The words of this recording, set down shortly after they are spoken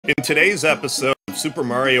In today's episode of Super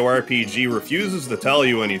Mario RPG refuses to tell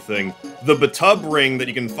you anything, the Batub ring that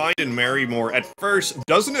you can find in Marrymore at first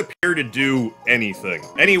doesn't appear to do anything.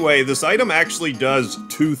 Anyway, this item actually does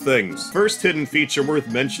two things. First hidden feature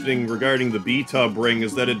worth mentioning regarding the Batub ring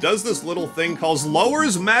is that it does this little thing called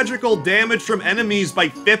lowers magical damage from enemies by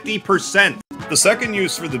 50%. The second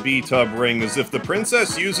use for the Batub ring is if the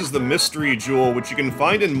princess uses the mystery jewel, which you can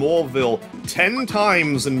find in Moleville 10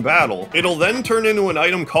 times in battle, it'll then turn into an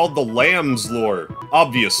item called the Lamb's Lore.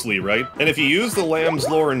 Obviously, right? And if you use the Lamb's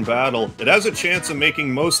Lore in battle, it has a chance of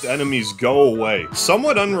making most enemies go away.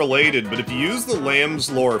 Somewhat unrelated, but if you use the Lamb's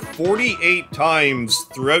Lore 48 times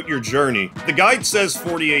throughout your journey, the guide says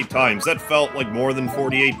 48 times, that felt like more than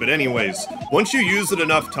 48, but anyways, once you use it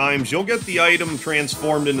enough times, you'll get the item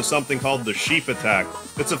transformed into something called the Sheep Attack.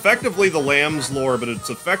 It's effectively the Lamb's Lore, but it's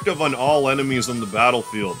effective on all enemies on the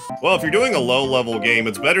battlefield. Well, if you're doing a low-level game,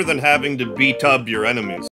 it's better than having to Batub your enemies.